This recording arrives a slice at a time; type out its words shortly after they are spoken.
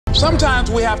Sometimes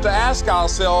we have to ask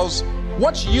ourselves,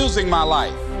 what's using my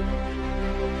life?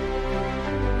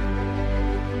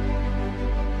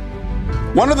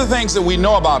 One of the things that we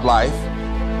know about life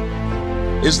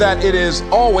is that it is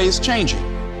always changing.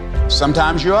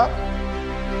 Sometimes you're up,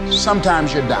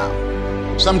 sometimes you're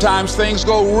down. Sometimes things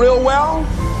go real well,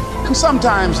 and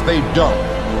sometimes they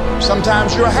don't.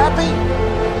 Sometimes you're happy,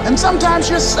 and sometimes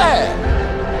you're sad.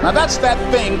 Now that's that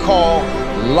thing called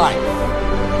life.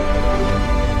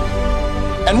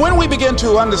 And when we begin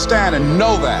to understand and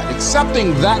know that,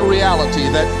 accepting that reality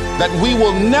that we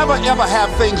will never ever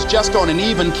have things just on an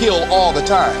even keel all the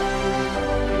time,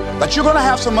 that you're going to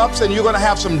have some ups and you're going to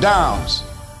have some downs.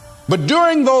 But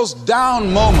during those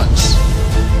down moments,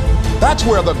 that's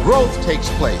where the growth takes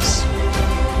place.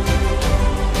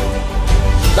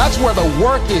 That's where the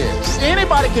work is.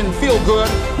 Anybody can feel good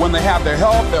when they have their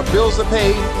health, their bills are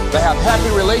paid, they have happy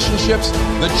relationships,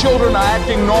 the children are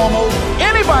acting normal.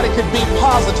 Anybody can be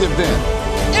positive then.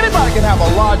 Anybody can have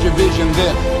a larger vision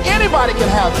then. Anybody can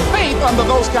have faith under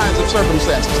those kinds of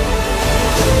circumstances.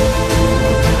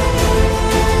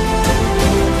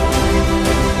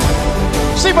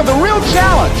 See, but the real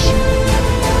challenge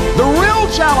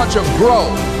of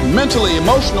growth, mentally,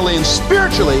 emotionally, and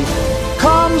spiritually,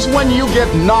 comes when you get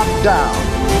knocked down.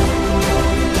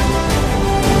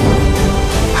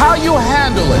 How you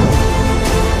handle it,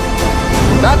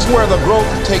 that's where the growth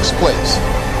takes place.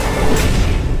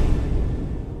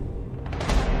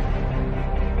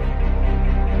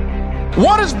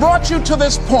 What has brought you to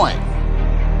this point?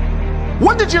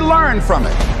 What did you learn from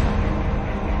it?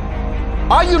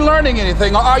 Are you learning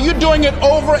anything, or are you doing it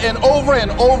over and over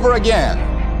and over again?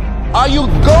 Are you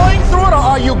going through it, or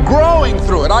are you growing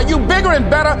through it? Are you bigger and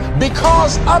better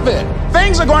because of it?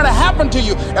 Things are going to happen to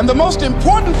you, and the most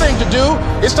important thing to do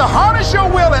is to harness your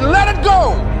will and let it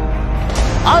go.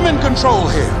 I'm in control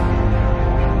here.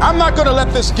 I'm not going to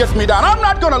let this get me down. I'm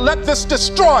not going to let this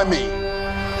destroy me.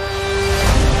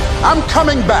 I'm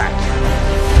coming back,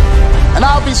 and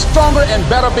I'll be stronger and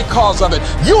better because of it.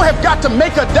 You have got to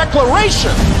make a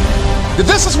declaration that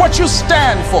this is what you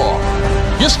stand for.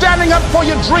 You're standing up for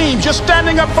your dreams. You're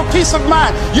standing up for peace of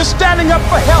mind. You're standing up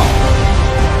for health.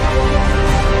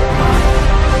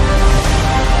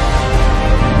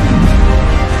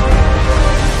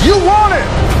 You want it,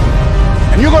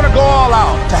 and you're going to go all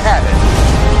out to have it.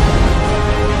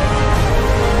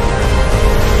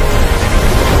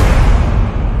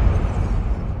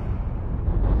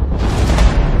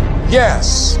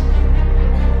 Yes,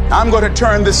 I'm going to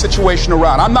turn this situation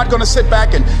around. I'm not going to sit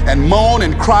back and moan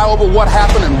and cry over what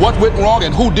happened and what went wrong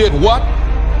and who did what.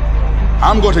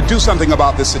 I'm going to do something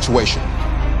about this situation.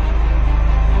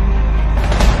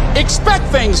 Expect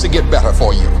things to get better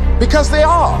for you, because they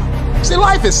are. See,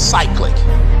 life is cyclic.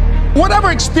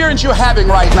 Whatever experience you're having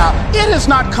right now, it has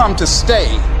not come to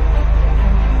stay.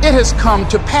 It has come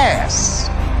to pass.